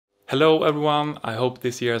Hello everyone, I hope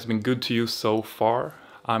this year has been good to you so far.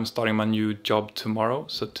 I'm starting my new job tomorrow,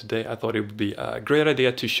 so today I thought it would be a great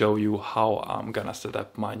idea to show you how I'm gonna set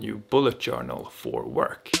up my new bullet journal for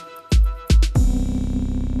work.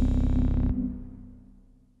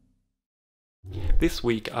 This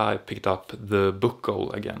week I picked up the book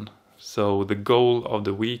goal again. So the goal of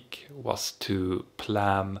the week was to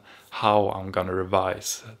plan how I'm gonna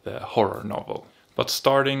revise the horror novel. But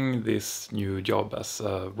starting this new job as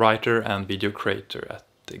a writer and video creator at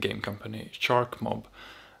the game company Sharkmob,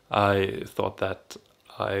 I thought that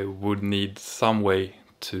I would need some way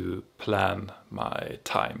to plan my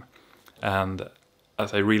time. And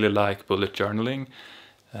as I really like bullet journaling,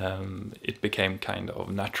 it became kind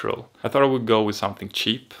of natural. I thought I would go with something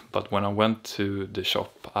cheap, but when I went to the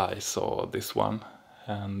shop I saw this one,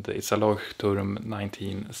 and it's a Leuchtturm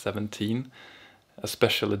 1917, a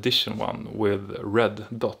special edition one with red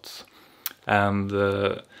dots. And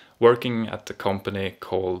working at a company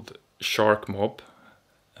called Sharkmob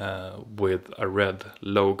with a red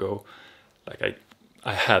logo, like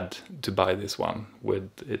I had to buy this one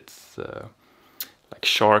with its like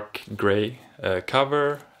shark gray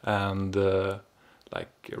cover and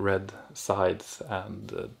like red sides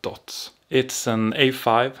and dots. It's an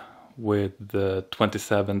A5 with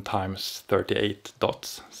 27 times 38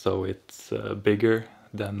 dots, so it's bigger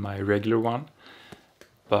than my regular one,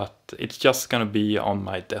 but it's just gonna be on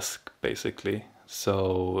my desk basically,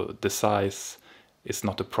 so the size is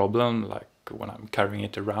not a problem like when I'm carrying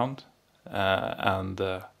it around, and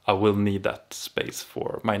I will need that space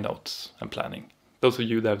for my notes and planning. Those of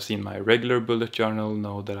you that have seen my regular bullet journal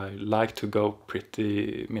know that I like to go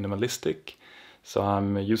pretty minimalistic. So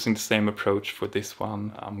I'm using the same approach for this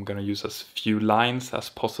one. I'm gonna use as few lines as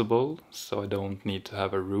possible, so I don't need to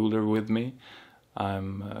have a ruler with me.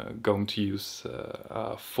 I'm going to use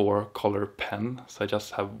a 4-color pen, so I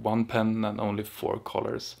just have one pen and only 4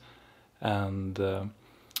 colors. And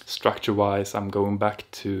structure-wise, I'm going back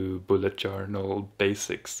to bullet journal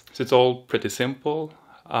basics. So it's all pretty simple.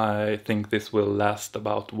 I think this will last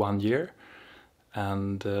about 1 year.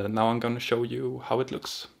 And now I'm gonna show you how it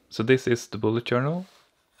looks. So this is the bullet journal,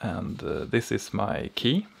 and this is my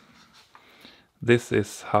key. This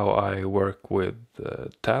is how I work with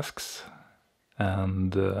tasks,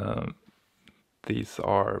 and these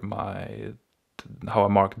are how I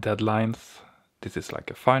mark deadlines. This is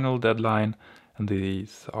like a final deadline, and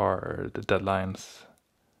these are the deadlines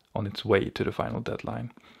on its way to the final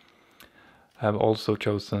deadline. I have also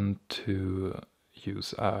chosen to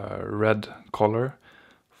use a red color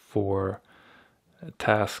for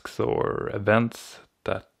tasks or events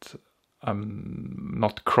that I'm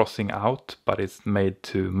not crossing out, but it's made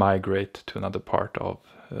to migrate to another part of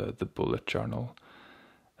the bullet journal.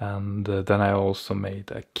 And then I also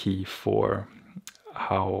made a key for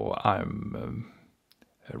how I'm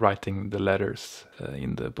writing the letters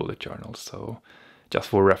in the bullet journal, so just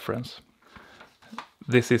for reference.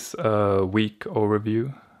 This is a week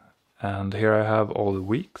overview, and here I have all the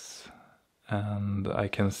weeks, and I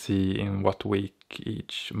can see in what week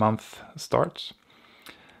each month starts.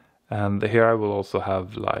 And here I will also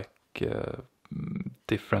have like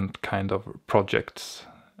different kind of projects,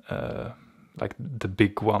 like the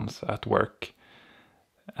big ones at work,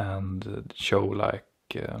 and show like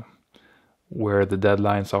where the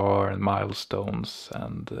deadlines are and milestones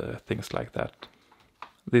and things like that.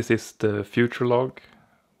 This is the future log,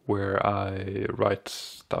 where I write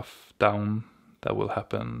stuff down that will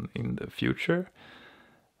happen in the future.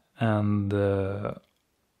 And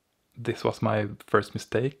this was my first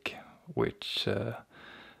mistake, which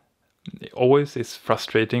always is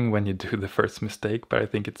frustrating when you do the first mistake, but I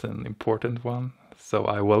think it's an important one, so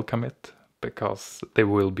I welcome it, because there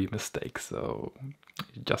will be mistakes, so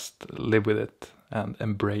just live with it and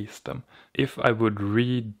embrace them. If I would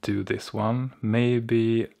redo this one,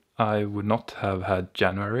 maybe I would not have had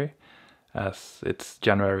January, as it's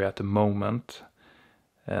January at the moment.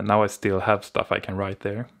 Now I still have stuff I can write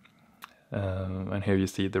there. And here you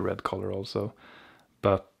see the red color also.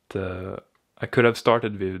 But I could have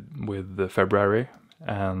started with February,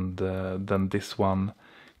 and then this one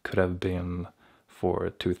could have been for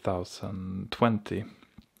 2020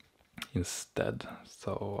 instead.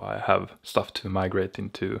 So I have stuff to migrate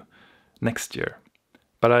into next year.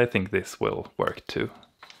 But I think this will work too.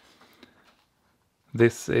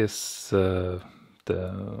 This is the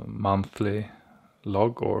monthly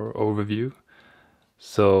log or overview.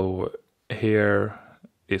 So here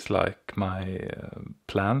is like my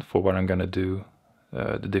plan for what I'm gonna do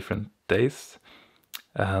the different days,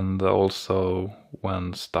 and also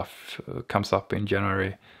when stuff comes up in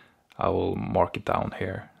January I will mark it down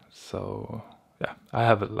here. So yeah, I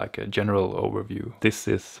have like a general overview. This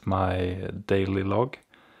is my daily log.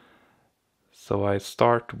 So I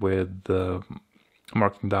start with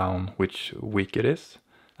marking down which week it is.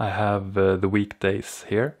 I have the weekdays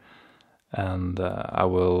here, and I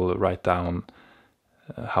will write down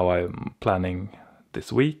how I'm planning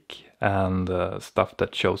this week, and stuff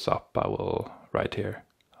that shows up I will write here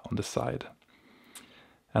on the side.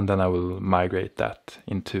 And then I will migrate that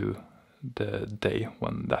into the day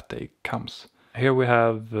when that day comes. Here we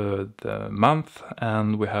have the month,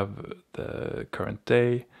 and we have the current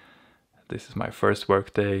day. This is my first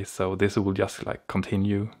work day, so this will just like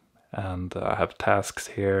continue. And I have tasks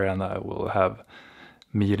here, and I will have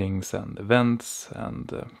meetings and events, and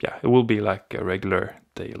yeah, it will be like a regular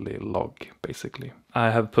daily log basically.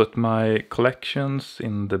 I have put my collections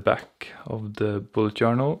in the back of the bullet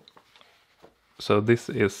journal. So this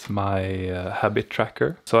is my habit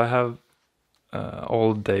tracker. So I have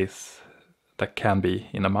all days that can be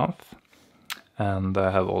in a month, and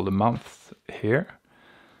I have all the months here.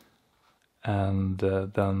 And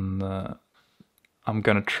then I'm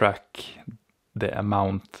gonna track the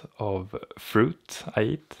amount of fruit I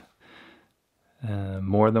eat.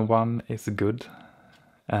 More than one is good,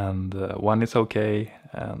 and 1 is okay,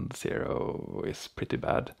 and 0 is pretty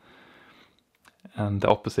bad. And the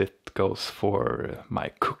opposite goes for my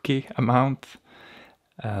cookie amount.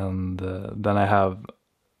 And then I have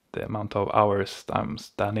the amount of hours I'm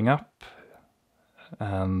standing up,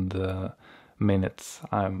 and minutes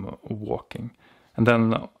I'm walking. And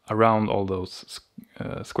then around all those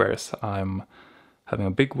squares I'm having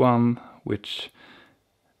a big one, which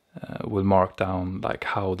will mark down like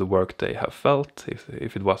how the workday have felt, if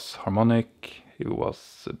it was harmonic, if it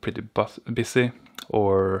was pretty busy,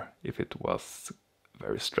 or if it was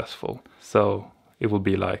very stressful. So it will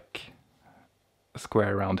be like a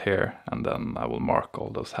square around here, and then I will mark all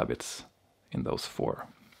those habits in those 4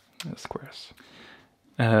 squares.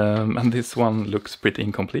 And this one looks pretty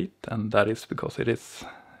incomplete, and that is because it is.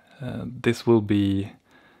 This will be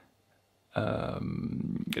a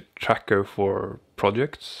tracker for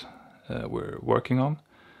projects we're working on,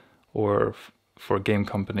 or for a game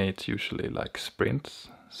company it's usually like sprints.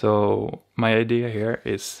 So my idea here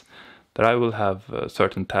is that I will have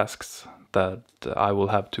certain tasks that I will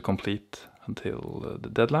have to complete until the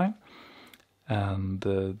deadline, and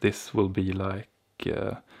this will be like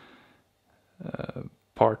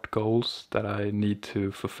part goals that I need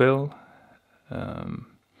to fulfill.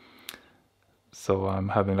 So I'm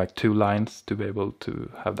having like 2 lines to be able to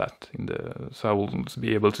have that in the, so I will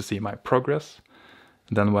be able to see my progress.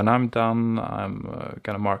 Then when I'm done, I'm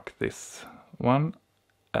gonna mark this one,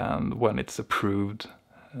 and when it's approved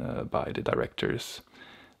by the directors,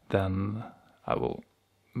 then I will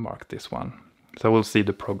mark this one. So we'll see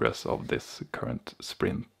the progress of this current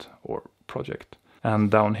sprint or project. And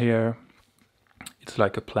down here it's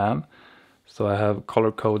like a plan. So I have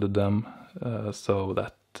color coded them so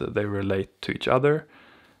that they relate to each other.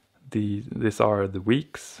 These are the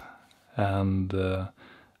weeks, and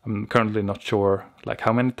I'm currently not sure like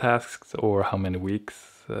how many tasks or how many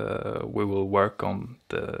weeks we will work on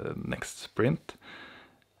the next sprint.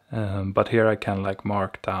 But here I can like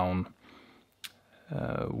mark down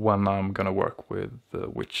when I'm gonna work with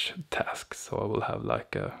which tasks, so I will have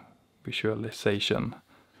like a visualization.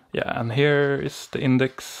 Yeah, and here is the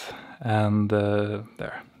index, and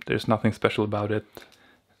there's nothing special about it.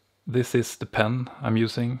 This is the pen I'm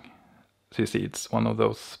using. So you see, it's one of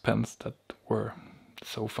those pens that were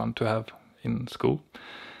so fun to have in school.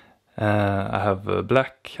 I have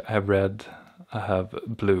black, I have red, I have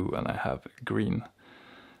blue, and I have green.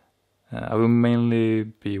 I will mainly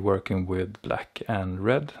be working with black and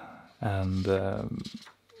red, and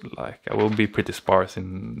like I will be pretty sparse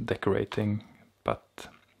in decorating, but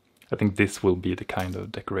I think this will be the kind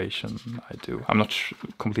of decoration I do. I'm not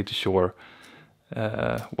completely sure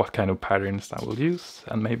what kind of patterns I will use,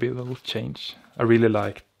 and maybe it will change. I really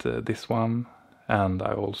liked this one, and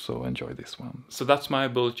I also enjoy this one. So that's my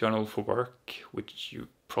bullet journal for work, which you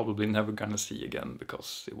probably never gonna see again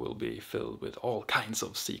because it will be filled with all kinds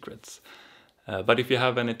of secrets. But if you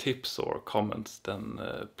have any tips or comments, then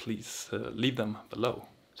please leave them below.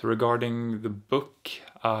 So regarding the book,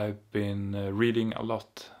 I've been reading a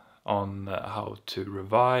lot on how to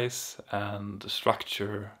revise and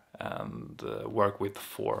structure and work with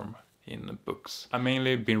form in books. I've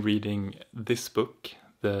mainly been reading this book,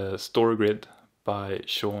 The Story Grid by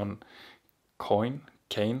Sean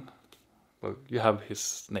Kane. Well, you have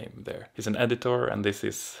his name there. He's an editor, and this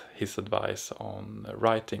is his advice on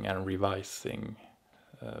writing and revising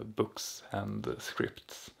books and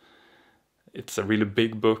scripts. It's a really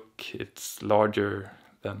big book. It's larger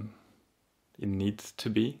than it needs to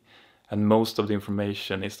be, and most of the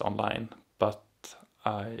information is online, but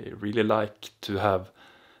I really like to have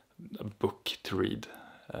a book to read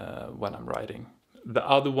when I'm writing. The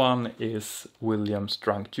other one is William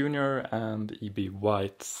Strunk Jr. and E.B.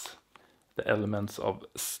 White's The Elements of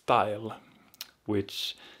Style,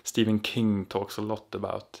 which Stephen King talks a lot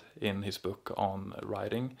about in his book on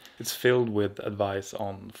writing. It's filled with advice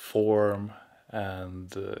on form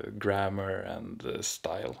and grammar and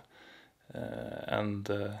style, and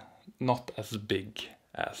not as big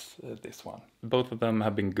as this one. Both of them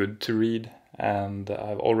have been good to read, and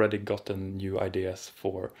I've already gotten new ideas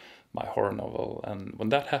for my horror novel, and when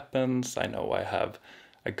that happens I know I have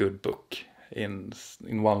a good book in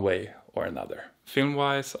one way or another.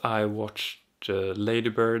 Film-wise, I watched Lady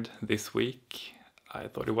Bird this week. I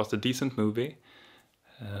thought it was a decent movie,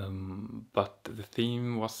 but the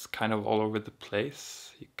theme was kind of all over the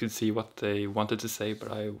place. You could see what they wanted to say, but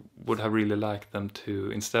I would have really liked them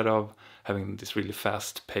to, instead of having this really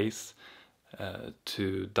fast pace,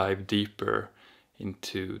 to dive deeper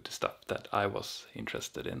into the stuff that I was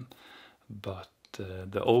interested in. But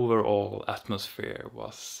the overall atmosphere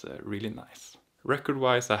was really nice.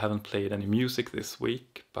 Record-wise, I haven't played any music this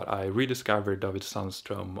week, but I rediscovered David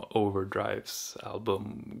Sundström Overdrive's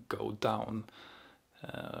album Go Down,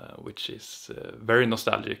 which is very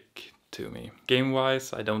nostalgic to me.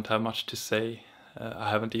 Game-wise, I don't have much to say. I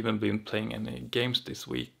haven't even been playing any games this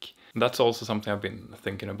week. That's also something I've been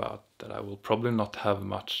thinking about, that I will probably not have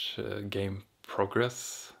much game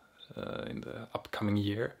progress in the upcoming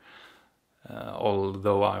year,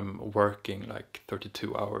 although I'm working like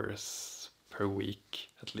 32 hours per week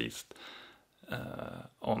at least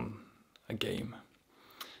on a game.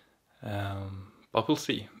 But we'll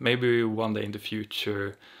see. Maybe one day in the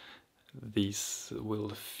future these will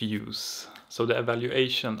fuse. So the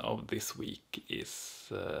evaluation of this week is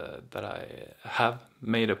that I have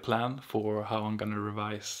made a plan for how I'm gonna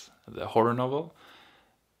revise the horror novel.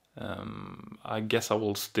 I guess I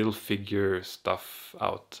will still figure stuff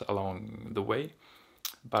out along the way,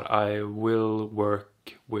 but I will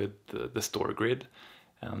work with the story grid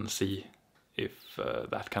and see if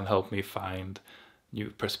that can help me find new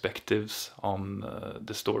perspectives on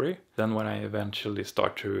the story. Then when I eventually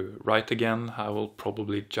start to write again, I will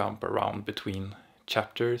probably jump around between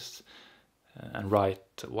chapters and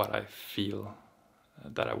write what I feel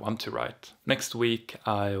that I want to write. Next week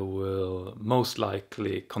I will most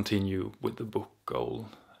likely continue with the book goal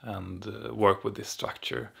and work with this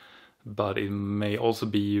structure, but it may also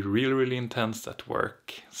be really intense at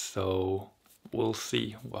work, so we'll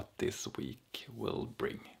see what this week will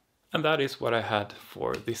bring. And that is what I had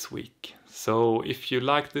for this week. So if you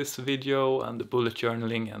like this video and the bullet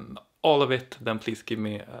journaling and all of it, then please give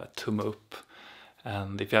me a thumb up.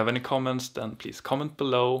 And if you have any comments, then please comment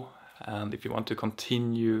below. And if you want to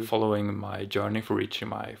continue following my journey for reaching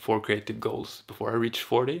my 4 creative goals before I reach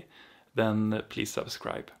 40, then please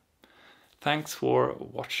subscribe. Thanks for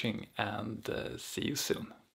watching, and see you soon.